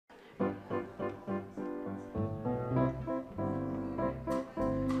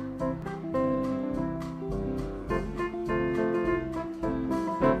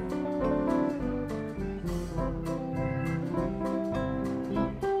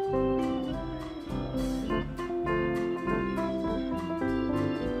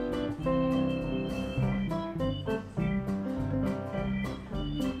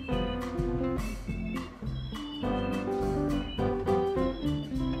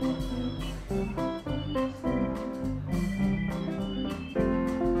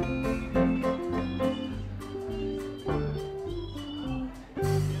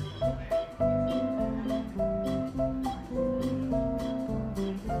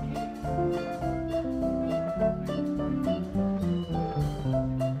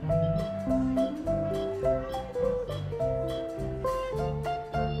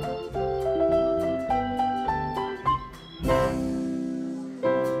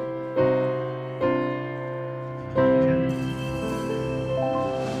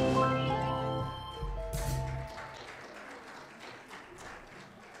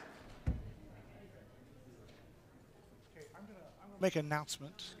make an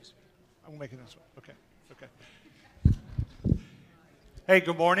announcement. I will make an announcement. Okay. Hey,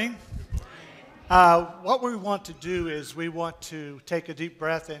 good morning. What we want to do is we want to take a deep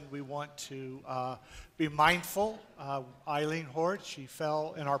breath and we want to be mindful. Eileen Hort, she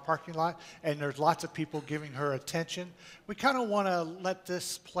fell in our parking lot, and there's lots of people giving her attention. We kind of want to let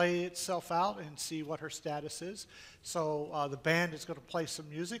this play itself out and see what her status is. So the band is going to play some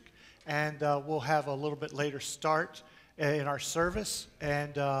music, and we'll have a little bit later start in our service.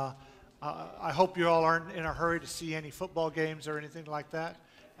 And I hope you all aren't in a hurry to see any football games or anything like that.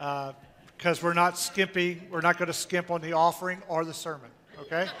 Because we're not skimping, we're not going to skimp on the offering or the sermon,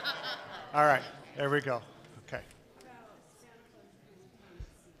 okay? All right, there we go. Okay.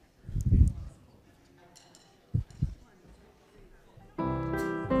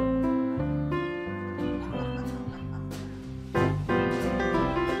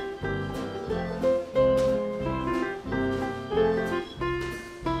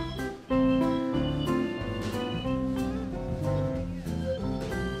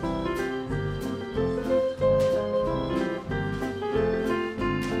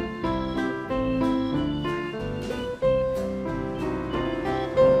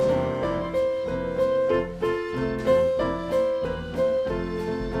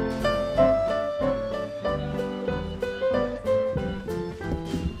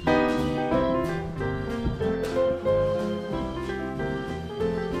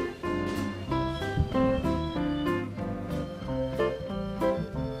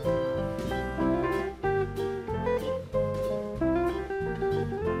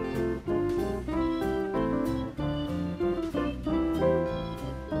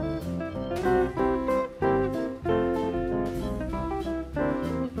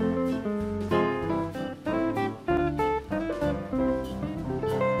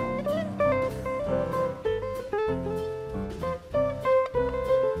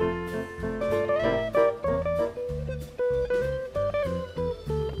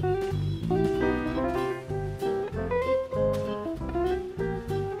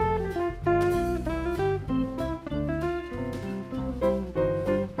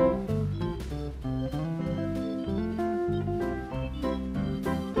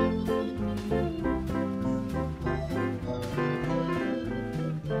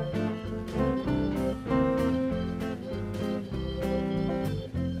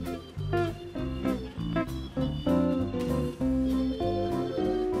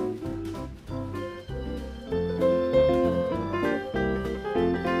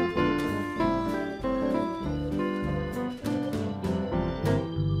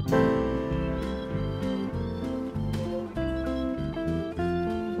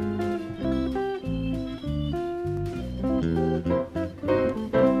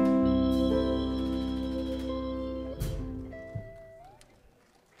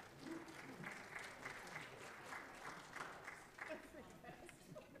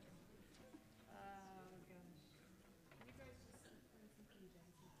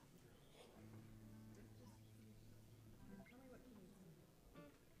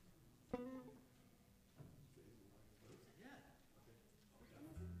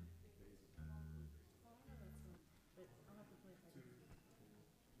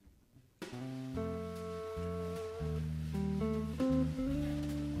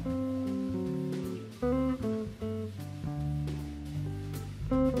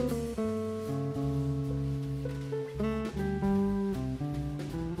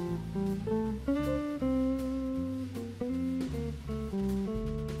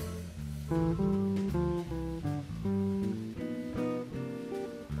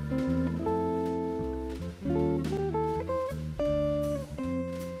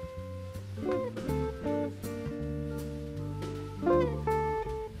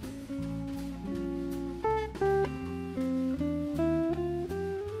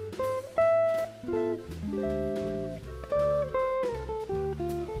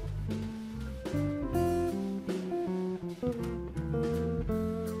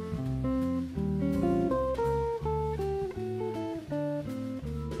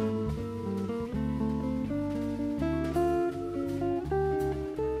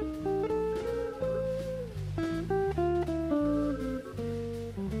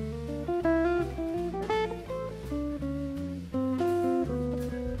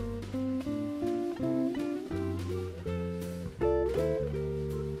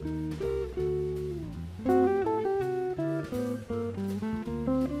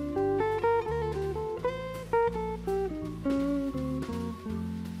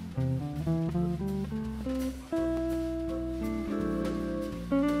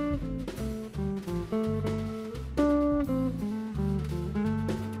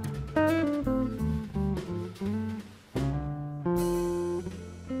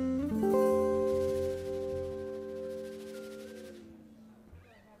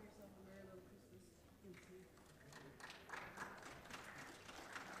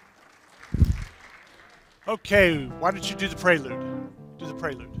 Okay, why don't you do the prelude? Do the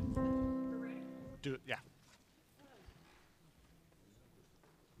prelude. Do it, yeah.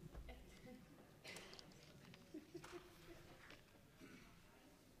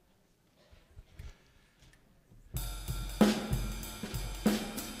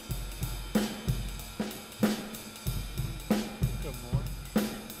 Good morning.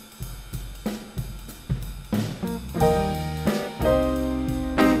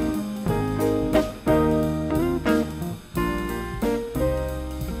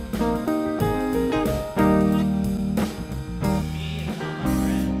 Me and all my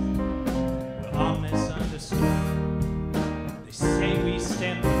friends, we're all misunderstood. They say we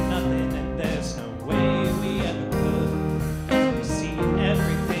stand for nothing and there's no way we ever could. We see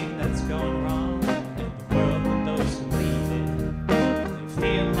everything that's going wrong in the world with those who lead it. They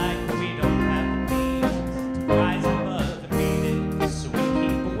feel like we don't have the means to rise above and beat it. So we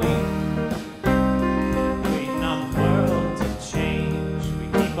keep waiting on the world to change. We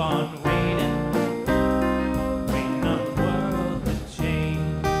keep on waiting on the world to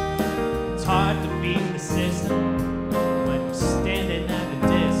change. It's hard to beat the system when we're standing at a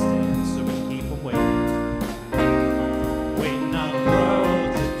distance, so we keep waiting on the world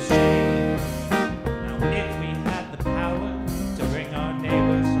to change. Now, if we had the power to bring our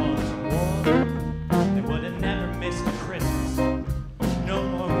neighbors home from war, they would have never missed a Christmas. No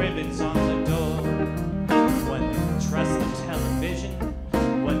more ribbons on the door. When they trust the television,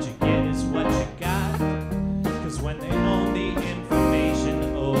 what you get is what you got. 'Cause when they own the information,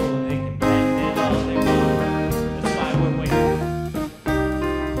 oh, they can bend it all they want. That's why we're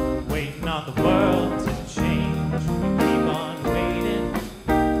waiting on the world to change. We keep on waiting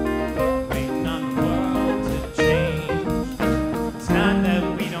on the world to change. It's not that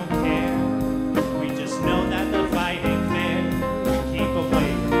we don't care, we just know that the fight ain't fair. We keep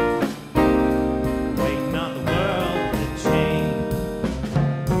waiting on the world to change.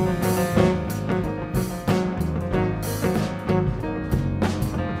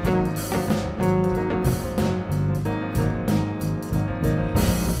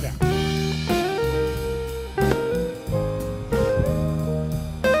 Yeah.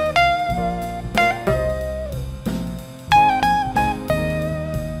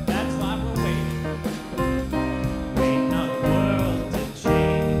 That's why we're waiting on the world to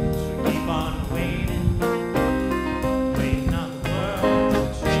change. We keep on waiting on the world to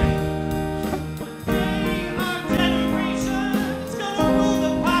change. One day our generation is gonna rule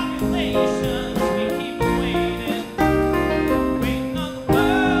the population. We keep waiting on the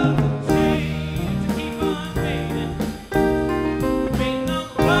world to change. We keep on waiting on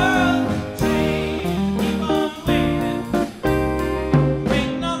the world to change. We keep on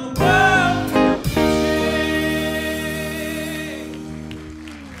waiting on the world to change.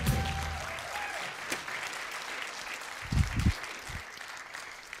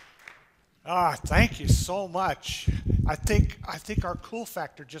 Thank you so much. I think our cool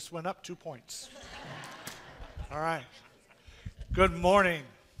factor just went up 2 points. All right. Good morning.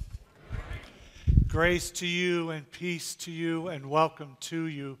 Grace to you and peace to you and welcome to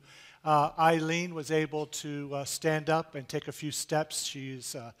you. Eileen was able to stand up and take a few steps.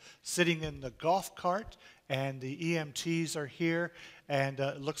 She's sitting in the golf cart, and the EMTs are here. And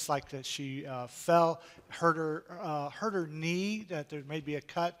it looks like that she fell, hurt her knee. That there may be a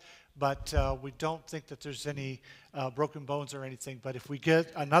cut, but we don't think that there's any broken bones or anything. But if we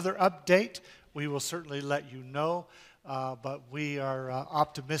get another update, we will certainly let you know. But we are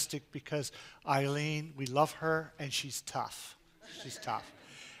optimistic because Eileen, we love her, and she's tough. She's tough.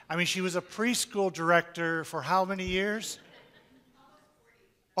 I mean, she was a preschool director for how many years?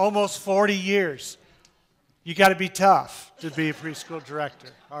 Almost 40 years. You got to be tough to be a preschool director,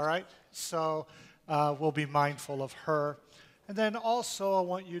 all right? So we'll be mindful of her. And then also I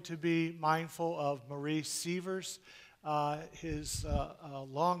want you to be mindful of Maurice Sievers, his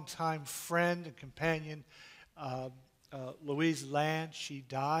longtime friend and companion, Louise Land. She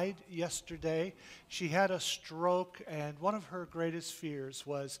died yesterday. She had a stroke, and one of her greatest fears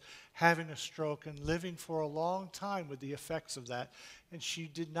was having a stroke and living for a long time with the effects of that. And she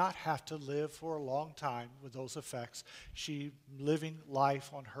did not have to live for a long time with those effects. She living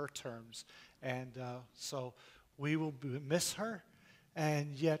life on her terms. And so we will miss her,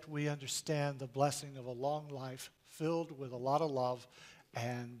 and yet we understand the blessing of a long life filled with a lot of love,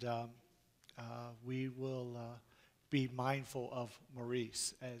 and we will be mindful of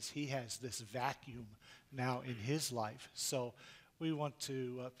Maurice as he has this vacuum now in his life. So we want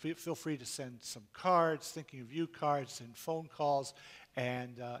to feel free to send some cards, thinking of you cards, and phone calls,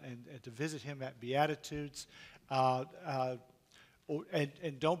 and to visit him at Beatitudes.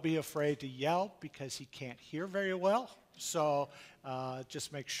 And don't be afraid to yell because he can't hear very well. So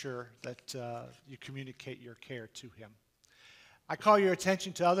just make sure that you communicate your care to him. I call your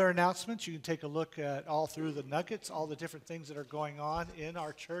attention to other announcements. You can take a look at all through the nuggets, all the different things that are going on in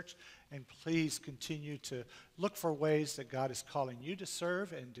our church. And please continue to look for ways that God is calling you to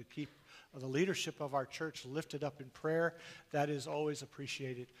serve and to keep the leadership of our church lifted up in prayer. That is always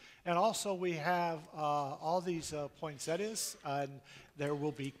appreciated. And also we have all these poinsettias, and there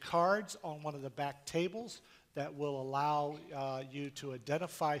will be cards on one of the back tables that will allow you to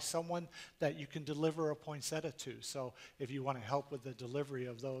identify someone that you can deliver a poinsettia to. So if you want to help with the delivery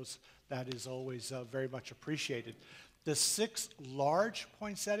of those, that is always very much appreciated. The 6 large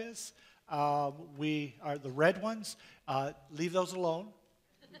poinsettias, we are the red ones. Leave those alone.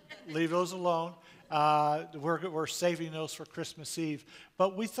 Leave those alone. We're saving those for Christmas Eve.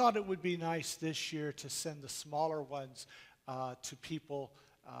 But we thought it would be nice this year to send the smaller ones to people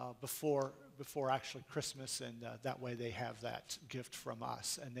before actually Christmas, and that way they have that gift from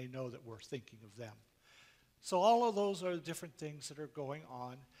us, and they know that we're thinking of them. So all of those are the different things that are going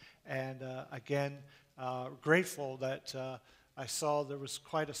on, and again, grateful that I saw there was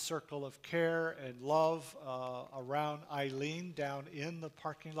quite a circle of care and love around Eileen down in the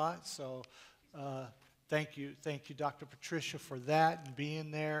parking lot. So thank you, Dr. Patricia, for that and being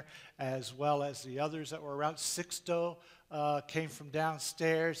there, as well as the others that were around. Sixto came from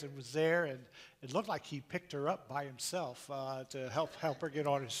downstairs and was there, and it looked like he picked her up by himself to help her get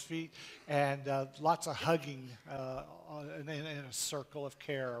on his feet, and lots of hugging in a circle of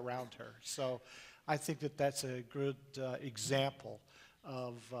care around her. So I think that that's a good example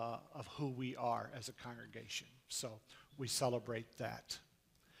of who we are as a congregation. So we celebrate that.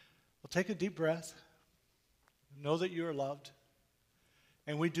 Well, take a deep breath. Know that you are loved.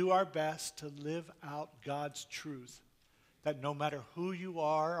 And we do our best to live out God's truth, that no matter who you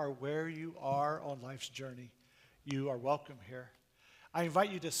are or where you are on life's journey, you are welcome here. I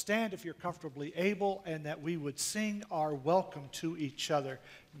invite you to stand if you're comfortably able, and that we would sing our welcome to each other,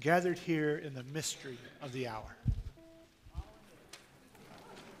 gathered here in the mystery of the hour.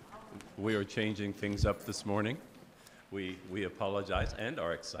 We are changing things up this morning. We apologize and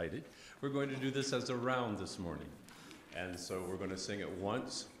are excited. We're going to do this as a round this morning. And so we're going to sing it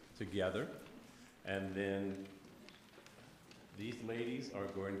once together, and then these ladies are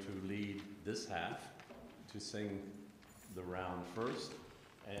going to lead this half to sing the round first,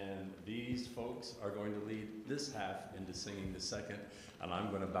 and these folks are going to lead this half into singing the second, and I'm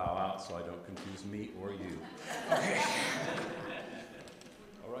going to bow out so I don't confuse me or you. Okay.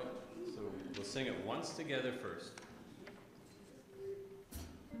 All right, so we'll sing it once together first.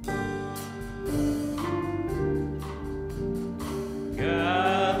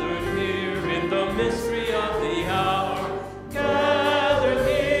 Gathered here in the mystery of the hour, gathered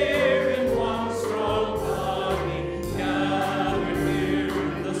here in one strong body, gathered here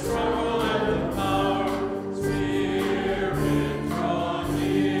in the struggle and the power, Spirit draw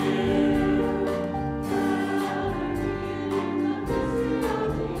near. Gathered here in the mystery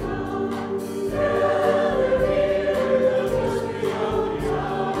of the hour, gathered here in the mystery of the hour, gathered here in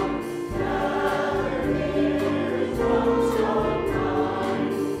one strong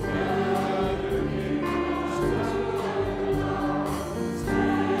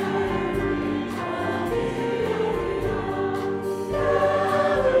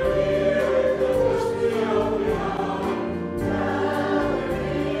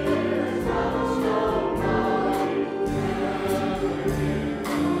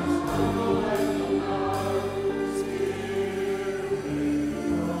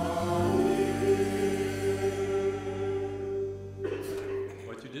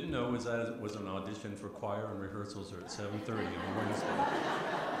was an audition for choir, and rehearsals are at 7:30 on Wednesday.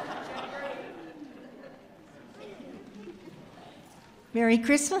 Merry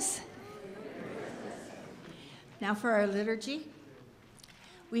Christmas. Now for our liturgy.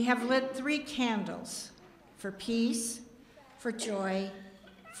 We have lit 3 candles for peace, for joy,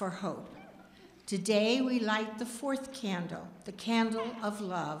 for hope. Today we light the 4th candle, the candle of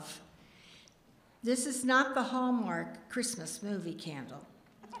love. This is not the Hallmark Christmas movie candle.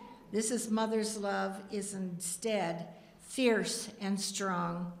 This is Mother's love is instead fierce and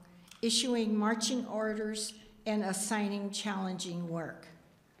strong, issuing marching orders and assigning challenging work.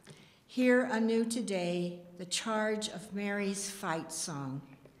 Hear anew today the charge of Mary's fight song.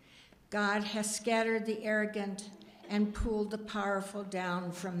 God has scattered the arrogant and pulled the powerful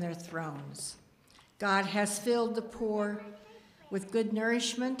down from their thrones. God has filled the poor with good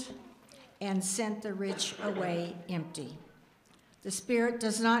nourishment and sent the rich away empty. The Spirit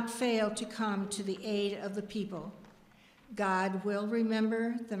does not fail to come to the aid of the people. God will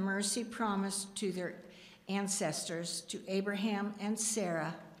remember the mercy promised to their ancestors, to Abraham and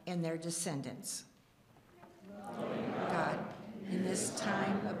Sarah and their descendants. God, in this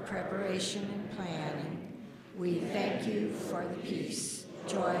time of preparation and planning, we thank you for the peace,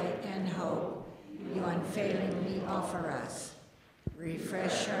 joy, and hope you unfailingly offer us.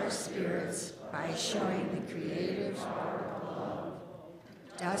 Refresh our spirits by showing the creative power of love.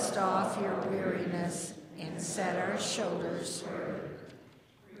 Dust off your weariness and set our shoulders forward.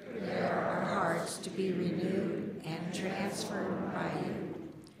 Prepare our hearts to be renewed and transformed by you,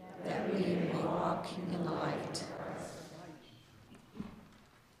 that we may walk in the light.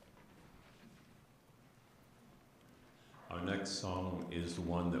 Our next song is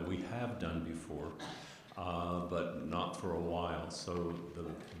one that we have done before, but not for a while. So the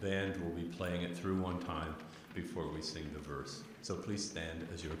band will be playing it through one time before we sing the verse. So please stand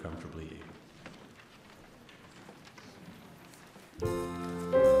as you are comfortably able.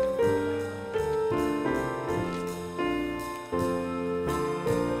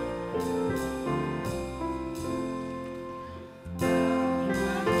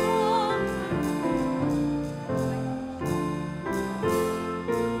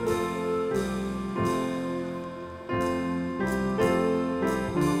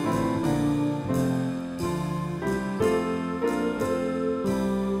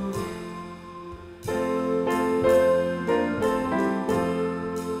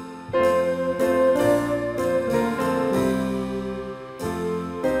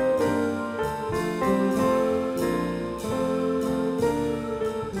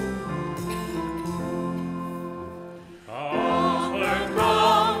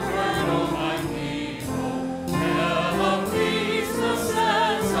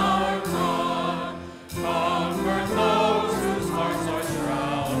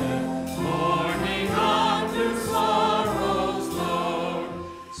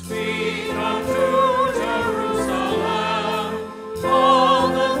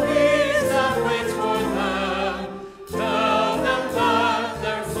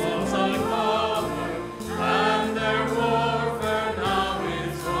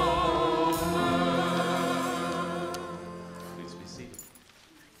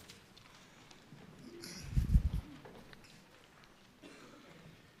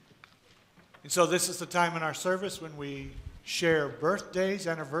 So this is the time in our service when we share birthdays,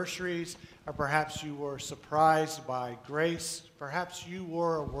 anniversaries, or perhaps you were surprised by grace. Perhaps you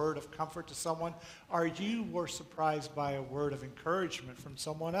were a word of comfort to someone, or you were surprised by a word of encouragement from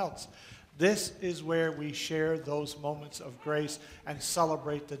someone else. This is where we share those moments of grace and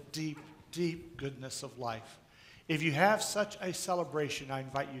celebrate the deep, deep goodness of life. If you have such a celebration, I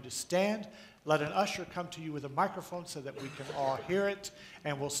invite you to stand. Let an usher come to you with a microphone so that we can all hear it.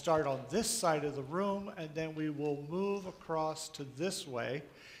 And we'll start on this side of the room, and then we will move across to this way.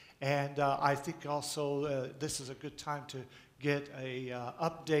 And I think also this is a good time to get a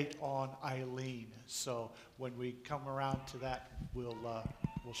update on Eileen. So when we come around to that, we'll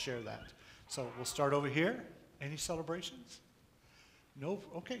share that. So we'll start over here. Any celebrations? No?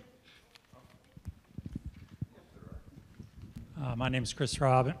 Okay. My name's Chris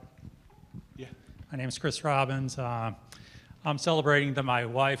Robbins. Yeah. My name's Chris Robbins. I'm celebrating that my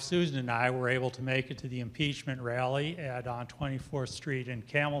wife Susan and I were able to make it to the impeachment rally on 24th Street in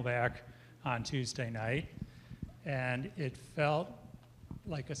Camelback on Tuesday night, and it felt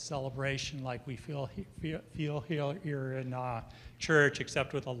like a celebration, like we feel here in church,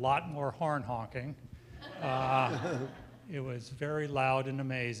 except with a lot more horn honking. It was very loud and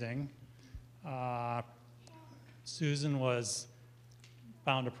amazing. Susan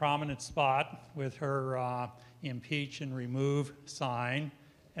found a prominent spot with her impeach and remove sign,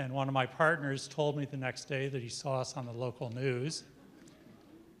 and one of my partners told me the next day that he saw us on the local news.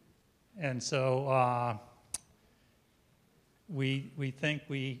 And so we think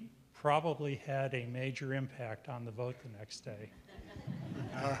we probably had a major impact on the vote the next day.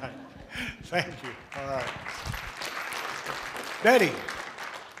 All right. Thank you. All right. Betty.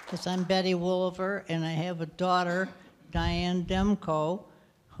 Yes, I'm Betty Wolver, and I have a daughter, Diane Demko,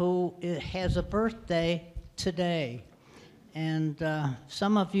 who has a birthday today. And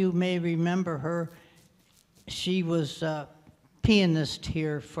some of you may remember her. She was a pianist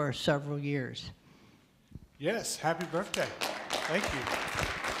here for several years. Yes, happy birthday. Thank you.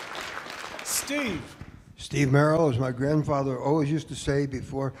 Steve. Steve Merrill, as my grandfather always used to say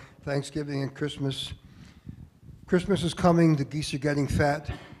before Thanksgiving and Christmas, Christmas is coming, the geese are getting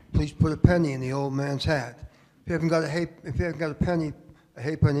fat. Please put a penny in the old man's hat. If you haven't got a penny, a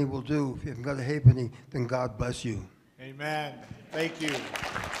halfpenny will do. If you haven't got a halfpenny, then God bless you. Amen. Thank you.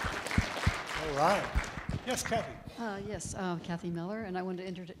 All right. Yes, Kathy. Yes, Kathy Miller, and I want to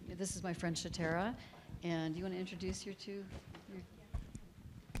introduce, this is my friend Shatara, and you want to introduce your two?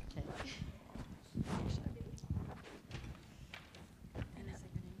 Okay.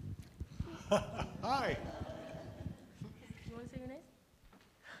 Hi. You want to say your name?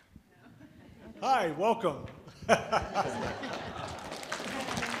 Hi, welcome. I'm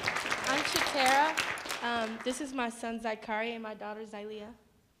Shatara. This is my son Zachary and my daughter Zylia.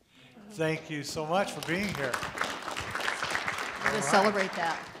 Thank you so much for being here. We're going to celebrate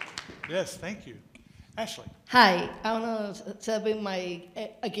that. Yes, thank you. Ashley. Hi, I want to celebrate my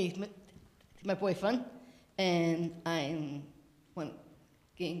engagement to my boyfriend, and I'm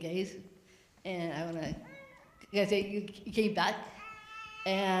getting engaged, and I want to say you came back,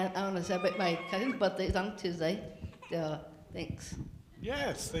 and I want to celebrate my cousin's birthday. It's on Tuesday, so thanks.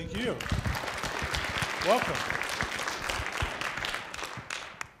 Yes, thank you. Welcome.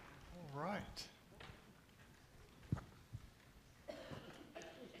 All right.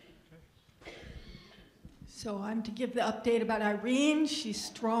 So I'm to give the update about Irene. She's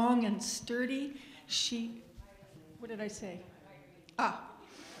strong and sturdy. What did I say?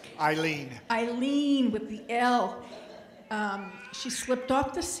 Eileen. Eileen with the L. She slipped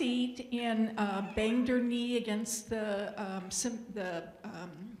off the seat and banged her knee against the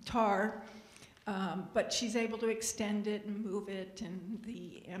tar, but she's able to extend it and move it, and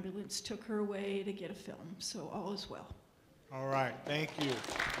the ambulance took her away to get a film, so all is well. All right, thank you.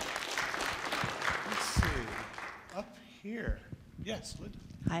 Let's see, up here. Yes, Linda.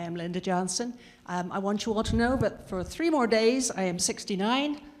 Hi, I'm Linda Johnson. I want you all to know that for 3 more days, I am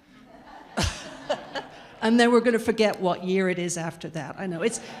 69. And then we're going to forget what year it is after that. I know,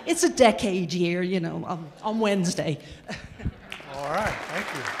 it's a decade year, you know, on Wednesday. All right, thank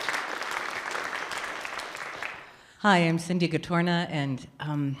you. Hi, I'm Cindy Gatorna, and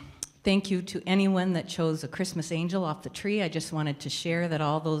thank you to anyone that chose a Christmas angel off the tree. I just wanted to share that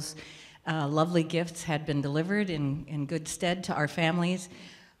all those lovely gifts had been delivered in good stead to our families.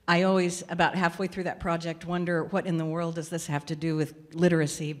 I always, about halfway through that project, wonder what in the world does this have to do with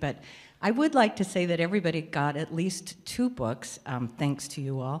literacy, but I would like to say that everybody got at least 2 books, thanks to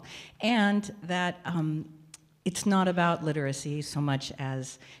you all, and that it's not about literacy so much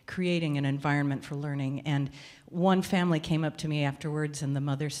as creating an environment for learning. And one family came up to me afterwards, and the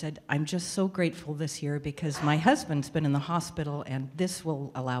mother said, I'm just so grateful this year because my husband's been in the hospital, and this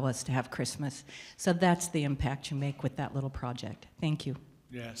will allow us to have Christmas. So that's the impact you make with that little project. Thank you.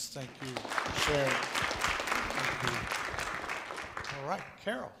 Yes, thank you for sharing. Thank you. All right,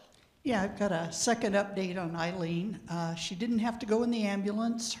 Carol. Yeah, I've got a second update on Eileen. She didn't have to go in the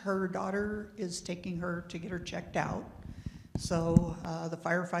ambulance. Her daughter is taking her to get her checked out. So the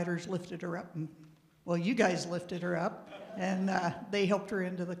firefighters lifted her up, and, well, you guys lifted her up, and they helped her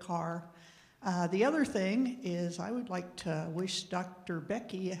into the car. The other thing is I would like to wish Dr.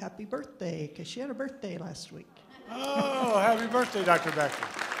 Becky a happy birthday, because she had a birthday last week. Oh, happy birthday, Dr. Becky.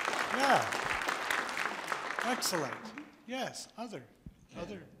 Yeah. Excellent. Yes, other.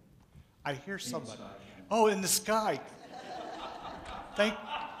 I hear somebody. Oh, in the sky.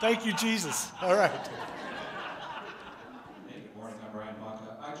 Thank you, Jesus. All right. Hey, good morning. I'm Brian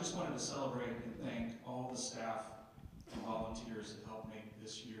Baca. I just wanted to celebrate and thank all the staff and volunteers that helped make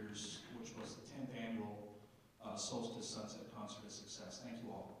this year's, which was the 10th annual Solstice Sunset Concert a success. Thank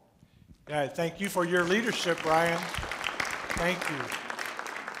you all. Yeah, thank you for your leadership, Brian. Thank you.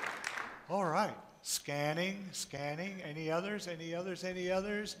 All right. Scanning. Any others?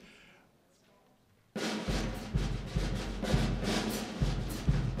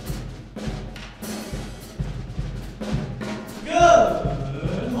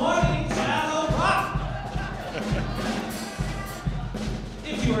 Good morning, Shadow Rock!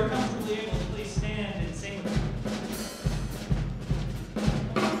 If you are comfortably able to please stand and sing with me.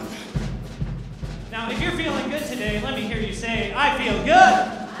 Now, if you're feeling good today, let me hear you say, I feel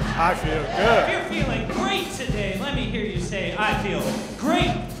good! I feel good. If you're feeling great today, let me hear you say, I feel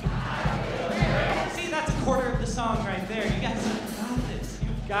great! See, that's a quarter of the song right there. You guys got this.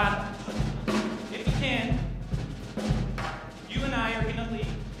 You've got it. If you can, you and I are going to lead.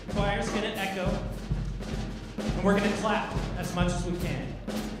 The choir's going to echo. And we're going to clap as much as we can.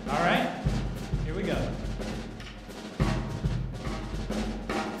 All right? Here we go.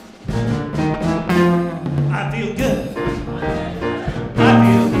 I feel good. I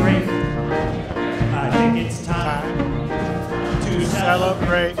feel great. I think it's time to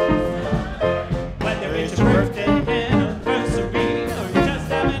celebrate. Whether it's your birthday, anniversary, or you're just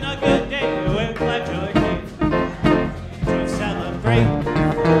having a good day, we're glad you're here to celebrate.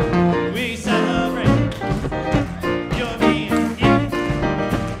 We celebrate. You're being in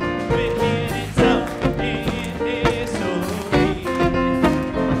with me, and it's so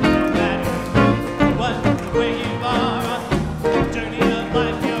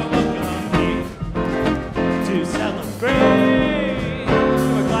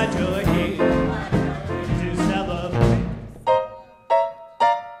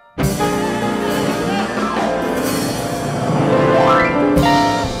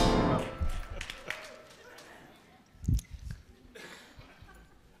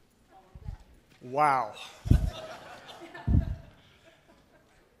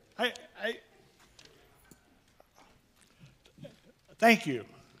Thank you.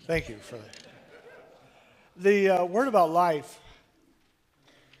 Thank you for that. The word about life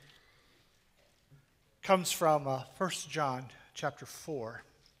comes from 1 John chapter 4.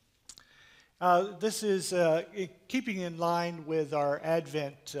 This is keeping in line with our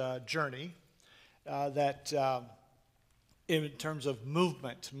Advent journey that in terms of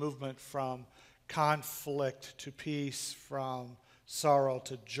movement from conflict to peace, from sorrow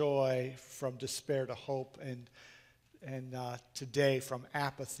to joy, from despair to hope, and today from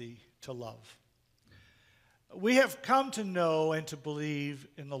apathy to love. We have come to know and to believe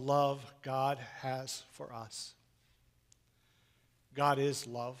in the love God has for us. God is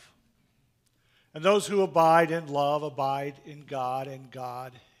love. And those who abide in love abide in God and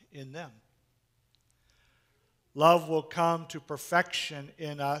God in them. Love will come to perfection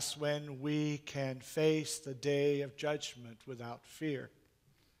in us when we can face the day of judgment without fear.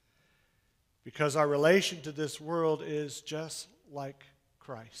 Because our relation to this world is just like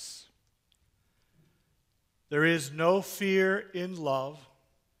Christ. There is no fear in love,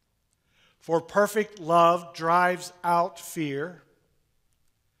 for perfect love drives out fear.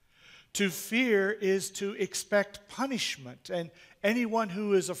 To fear is to expect punishment, and anyone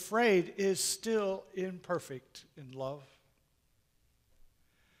who is afraid is still imperfect in love.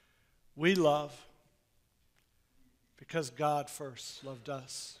 We love because God first loved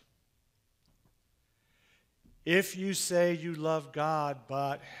us. If you say you love God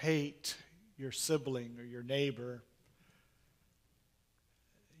but hate your sibling or your neighbor,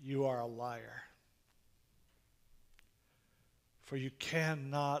 you are a liar. For you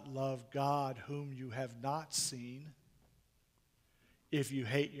cannot love God whom you have not seen if you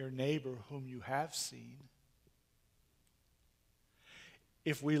hate your neighbor whom you have seen.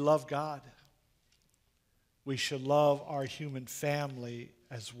 If we love God, we should love our human family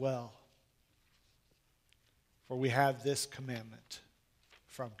as well. For we have this commandment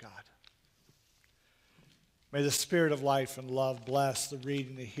from God. May the Spirit of life and love bless the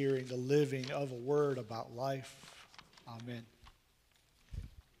reading, the hearing, the living of a word about life. Amen.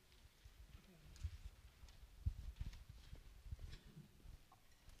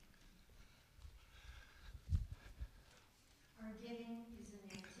 Our giving is an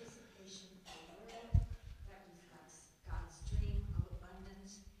anticipation of a world that reflects God's dream of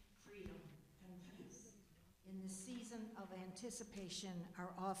abundance, freedom, and peace. In the season of anticipation,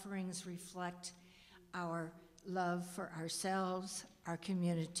 our offerings reflect our love for ourselves, our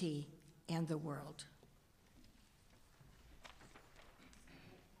community, and the world.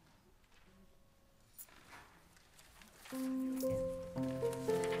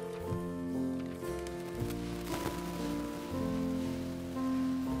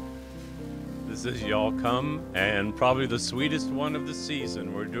 This is Y'all Come, and probably the sweetest one of the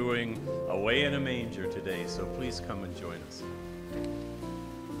season. We're doing Away in a Manger today, so please come and join us.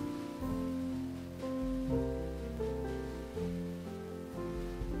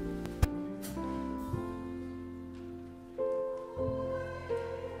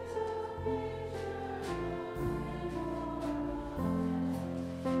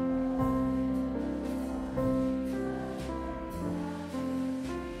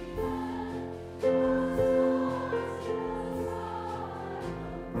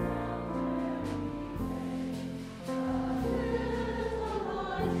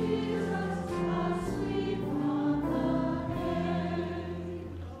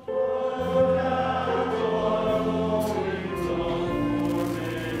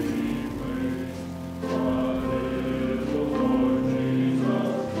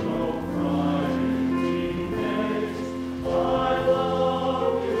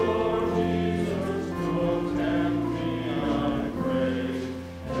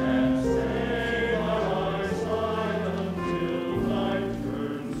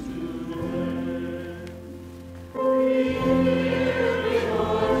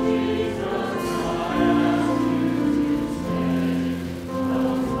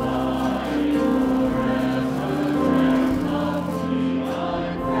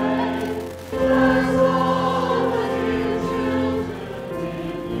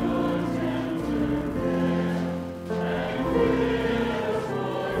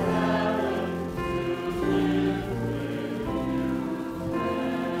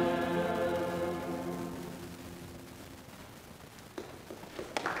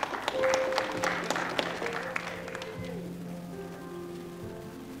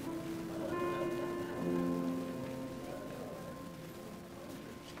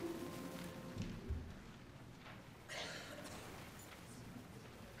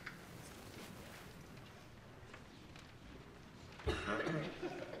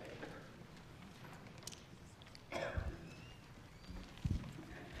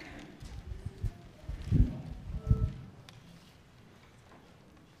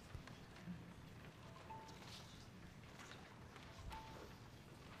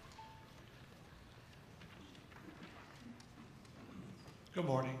 Good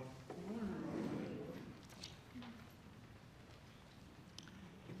morning.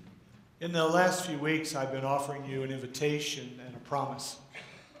 In the last few weeks, I've been offering you an invitation and a promise.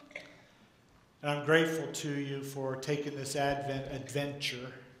 And I'm grateful to you for taking this Advent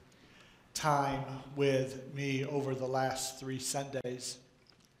adventure time with me over the last 3 Sundays.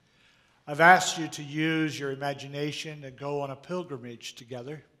 I've asked you to use your imagination and go on a pilgrimage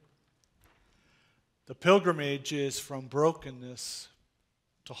together. The pilgrimage is from brokenness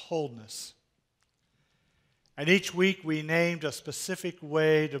to wholeness. And each week we named a specific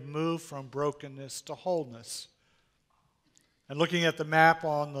way to move from brokenness to wholeness. And looking at the map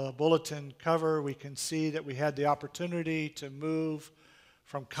on the bulletin cover, we can see that we had the opportunity to move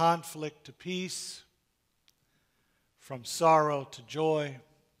from conflict to peace, from sorrow to joy,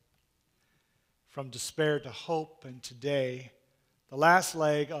 from despair to hope, and today, the last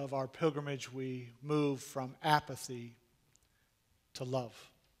leg of our pilgrimage, we move from apathy to love.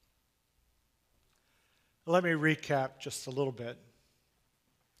 Let me recap just a little bit.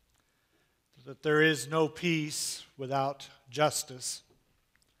 That there is no peace without justice,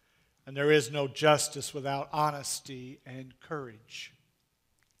 and there is no justice without honesty and courage.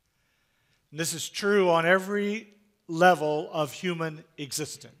 And this is true on every level of human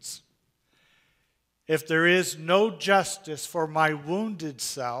existence. If there is no justice for my wounded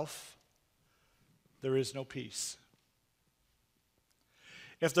self, there is no peace.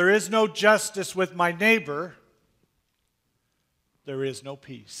 If there is no justice with my neighbor, there is no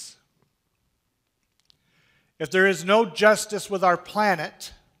peace. If there is no justice with our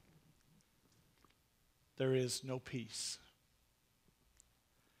planet, there is no peace.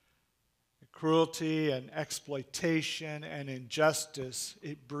 Cruelty and exploitation and injustice,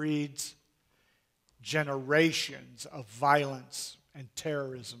 it breeds generations of violence and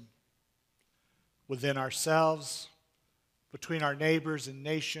terrorism within ourselves, between our neighbors and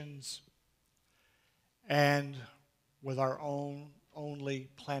nations, and with our own only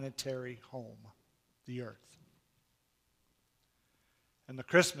planetary home, the earth. And the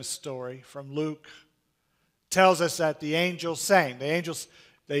Christmas story from Luke tells us that the angels sang. The angels,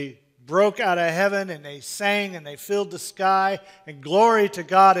 they broke out of heaven and they sang and they filled the sky, and glory to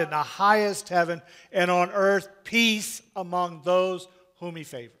God in the highest heaven, and on earth peace among those whom he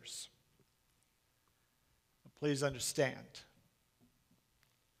favors. Please understand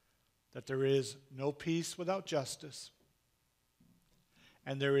that there is no peace without justice,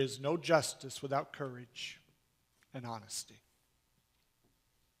 and there is no justice without courage and honesty.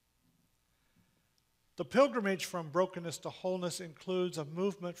 The pilgrimage from brokenness to wholeness includes a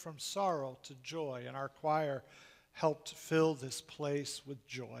movement from sorrow to joy, and our choir helped fill this place with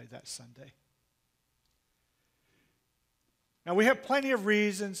joy that Sunday. Now, we have plenty of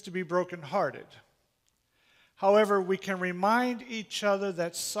reasons to be brokenhearted. However, we can remind each other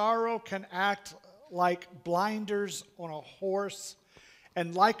that sorrow can act like blinders on a horse,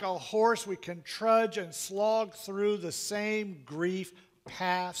 and like a horse, we can trudge and slog through the same grief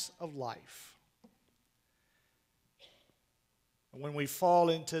paths of life. When we fall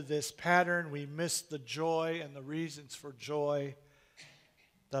into this pattern, we miss the joy and the reasons for joy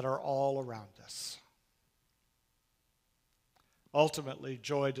that are all around us. Ultimately,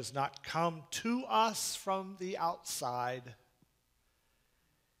 joy does not come to us from the outside.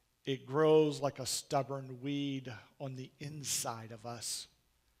 It grows like a stubborn weed on the inside of us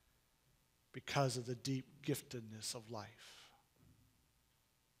because of the deep giftedness of life.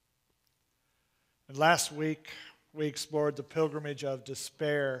 And last week, we explored the pilgrimage of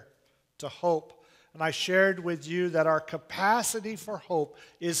despair to hope. And I shared with you that our capacity for hope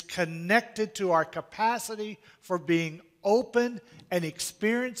is connected to our capacity for being open and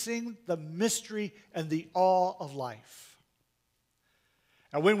experiencing the mystery and the awe of life.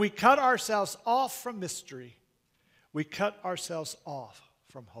 And when we cut ourselves off from mystery, we cut ourselves off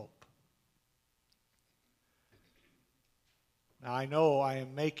from hope. Now, I know I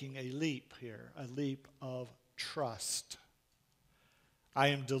am making a leap here, a leap of trust. I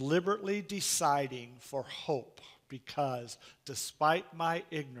am deliberately deciding for hope because, despite my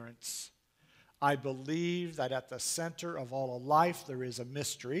ignorance, I believe that at the center of all of life there is a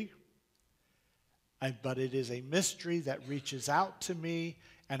mystery, but it is a mystery that reaches out to me,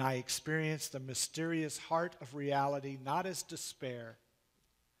 and I experience the mysterious heart of reality not as despair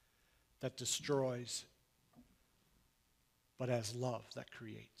that destroys, but as love that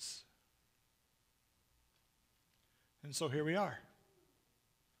creates. And so here we are.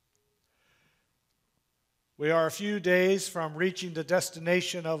 We are a few days from reaching the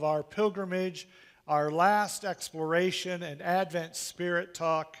destination of our pilgrimage. Our last exploration and Advent Spirit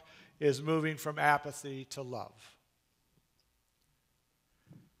Talk is moving from apathy to love.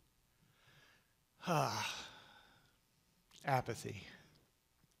 Apathy.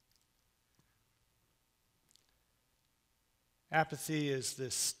 Apathy is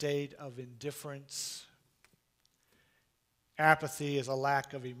this state of indifference. Apathy is a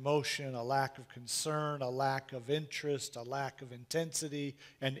lack of emotion, a lack of concern, a lack of interest, a lack of intensity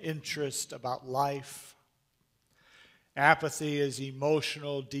and interest about life. Apathy is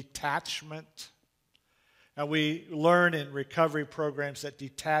emotional detachment. And we learn in recovery programs that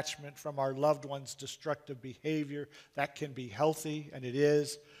detachment from our loved ones' destructive behavior, that can be healthy, and it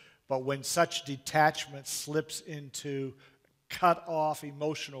is. But when such detachment slips into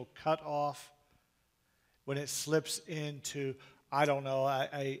emotional cut off, when it slips into, I don't know,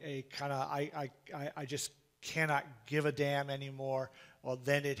 I just cannot give a damn anymore, well,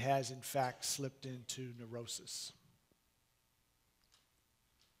 then it has in fact slipped into neurosis.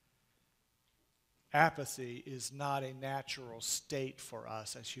 Apathy is not a natural state for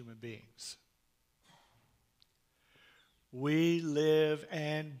us as human beings. We live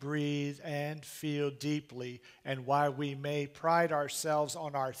and breathe and feel deeply, and while we may pride ourselves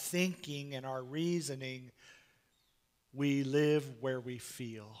on our thinking and our reasoning, we live where we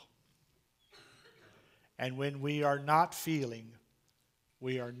feel. And when we are not feeling,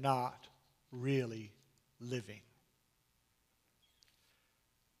 we are not really living.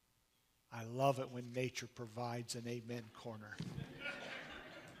 I love it when nature provides an amen corner.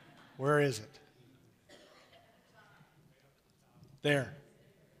 Where is it? There.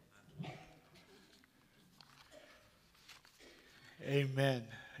 Amen.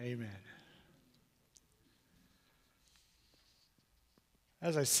 Amen.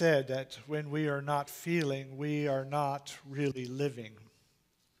 As I said, that when we are not feeling, we are not really living.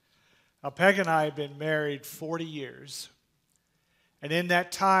 Now, Peg and I have been married 40 years. And in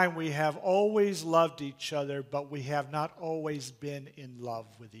that time, we have always loved each other, but we have not always been in love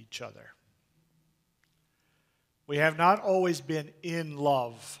with each other. We have not always been in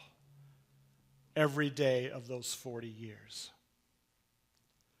love every day of those 40 years.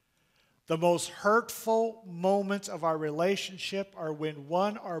 The most hurtful moments of our relationship are when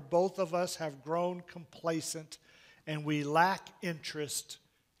one or both of us have grown complacent and we lack interest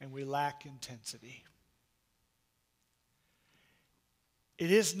and we lack intensity.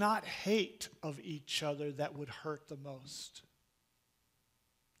 It is not hate of each other that would hurt the most.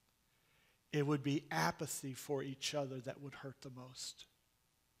 It would be apathy for each other that would hurt the most.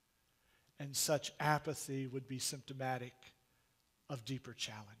 And such apathy would be symptomatic of deeper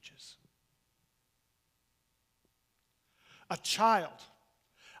challenges. A child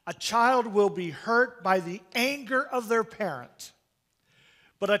will be hurt by the anger of their parent,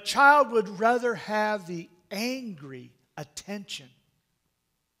 but a child would rather have the angry attention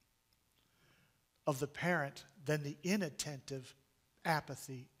of the parent than the inattentive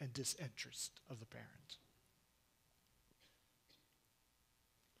apathy and disinterest of the parent.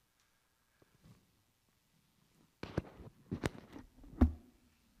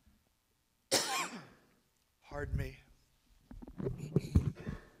 Pardon me.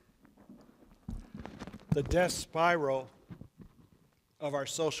 The death spiral of our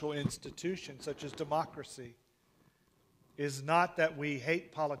social institutions, such as democracy, is not that we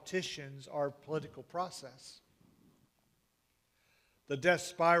hate politicians or political process. The death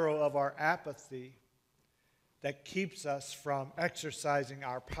spiral of our apathy that keeps us from exercising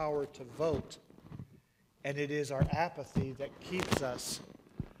our power to vote, and it is our apathy that keeps us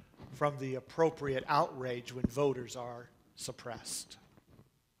from the appropriate outrage when voters are suppressed.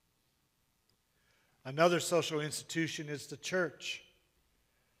 Another social institution is the church.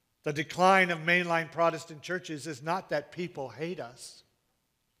 The decline of mainline Protestant churches is not that people hate us.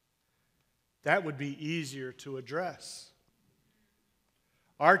 That would be easier to address.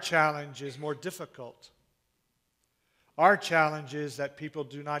 Our challenge is more difficult. Our challenge is that people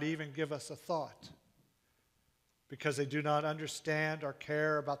do not even give us a thought because they do not understand or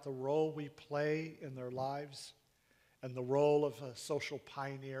care about the role we play in their lives and the role of a social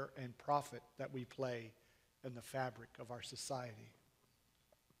pioneer and prophet that we play in the fabric of our society.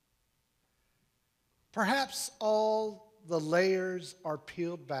 Perhaps all the layers are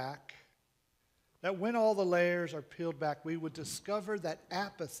peeled back, that when all the layers are peeled back, we would discover that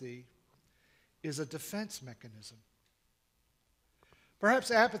apathy is a defense mechanism. Perhaps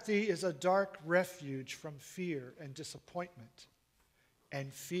apathy is a dark refuge from fear and disappointment,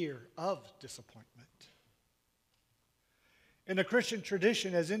 and fear of disappointment. In the Christian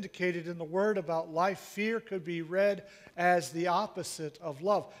tradition, as indicated in the Word about life, fear could be read as the opposite of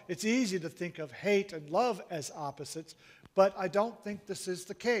love. It's easy to think of hate and love as opposites, but I don't think this is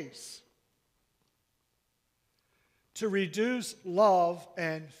the case. To reduce love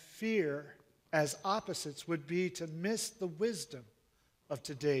and fear as opposites would be to miss the wisdom of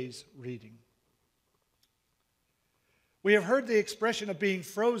today's reading. We have heard the expression of being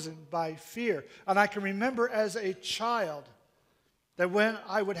frozen by fear, and I can remember as a child that when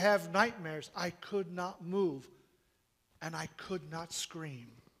I would have nightmares, I could not move and I could not scream.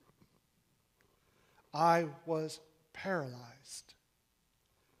 I was paralyzed.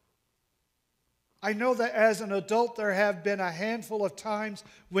 I know that as an adult, there have been a handful of times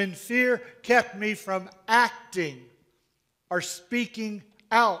when fear kept me from acting or speaking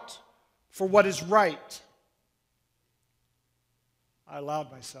out for what is right. I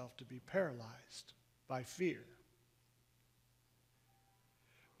allowed myself to be paralyzed by fear.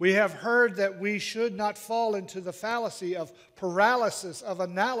 We have heard that we should not fall into the fallacy of paralysis of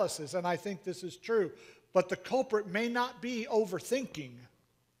analysis, and I think this is true. But the culprit may not be overthinking.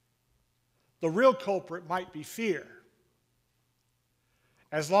 The real culprit might be fear.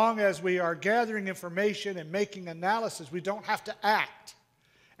 As long as we are gathering information and making analysis, we don't have to act,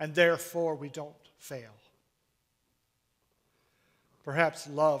 and therefore we don't fail. Perhaps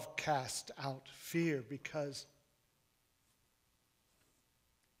love casts out fear because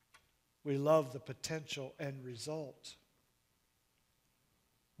we love the potential end result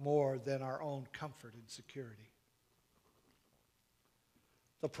more than our own comfort and security.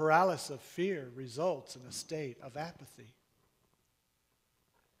 The paralysis of fear results in a state of apathy.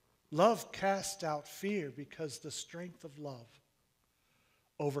 Love casts out fear because the strength of love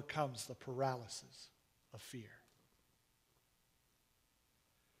overcomes the paralysis of fear.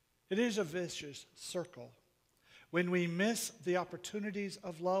 It is a vicious circle. When we miss the opportunities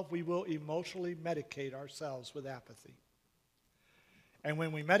of love, we will emotionally medicate ourselves with apathy. And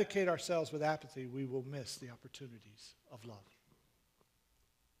when we medicate ourselves with apathy, we will miss the opportunities of love.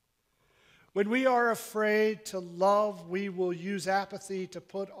 When we are afraid to love, we will use apathy to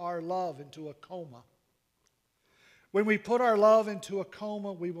put our love into a coma. When we put our love into a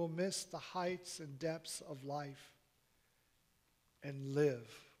coma, we will miss the heights and depths of life and live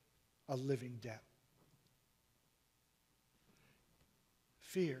a living death.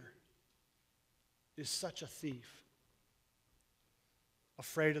 Fear is such a thief.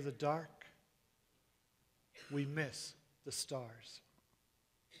 Afraid of the dark, we miss the stars.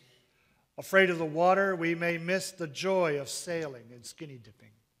 Afraid of the water, we may miss the joy of sailing and skinny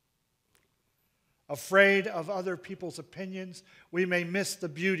dipping. Afraid of other people's opinions, we may miss the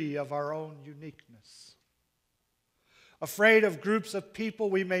beauty of our own uniqueness. Afraid of groups of people,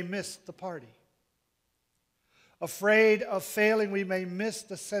 we may miss the party. Afraid of failing, we may miss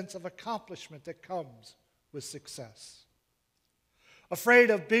the sense of accomplishment that comes with success.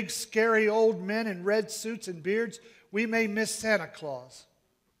 Afraid of big, scary old men in red suits and beards, we may miss Santa Claus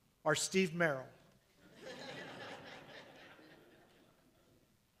or Steve Merrill.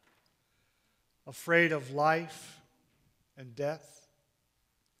 Afraid of life and death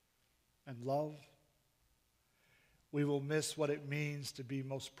and love, we will miss what it means to be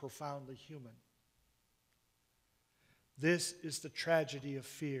most profoundly human. This is the tragedy of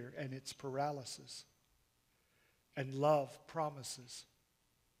fear and its paralysis. And love promises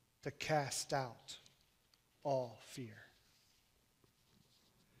to cast out all fear.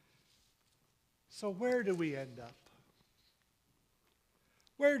 So where do we end up?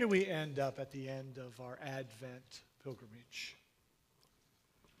 Where do we end up at the end of our Advent pilgrimage?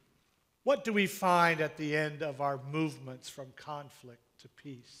 What do we find at the end of our movements from conflict to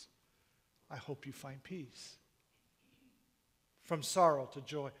peace? I hope you find peace. From sorrow to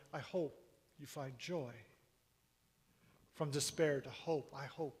joy, I hope you find joy. From despair to hope, I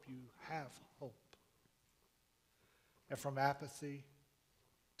hope you have hope. And from apathy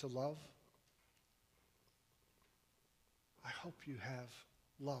to love, I hope you have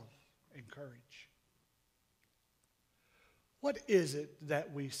love and courage. What is it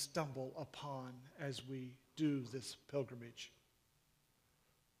that we stumble upon as we do this pilgrimage?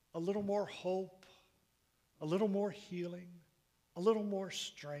 A little more hope, a little more healing, a little more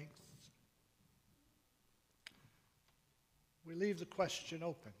strength. We leave the question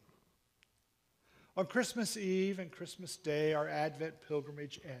open. On Christmas Eve and Christmas Day, our Advent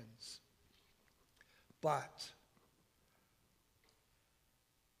pilgrimage ends. But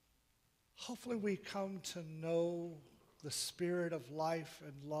hopefully we come to know the spirit of life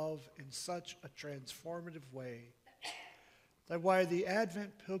and love in such a transformative way that while the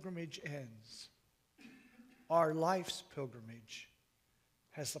Advent pilgrimage ends, our life's pilgrimage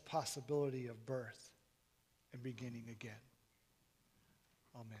has the possibility of birth and beginning again.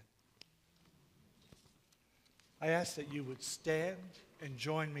 Amen. I ask that you would stand and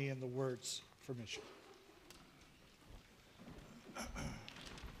join me in the words for mission.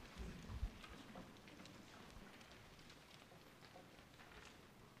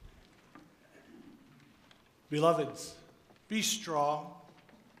 Beloveds, be strong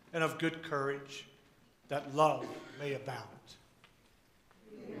and of good courage, that love may abound.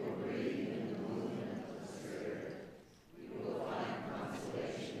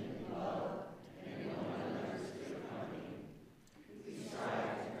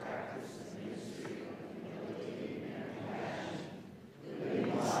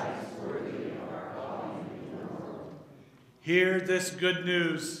 Hear this good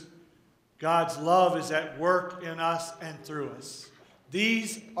news. God's love is at work in us and through us.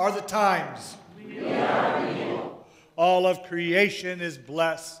 These are the times. We are people. All of creation is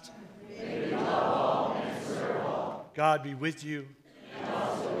blessed. May we love all and serve all. God be with you. And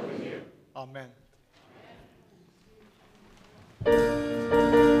also with you. Amen.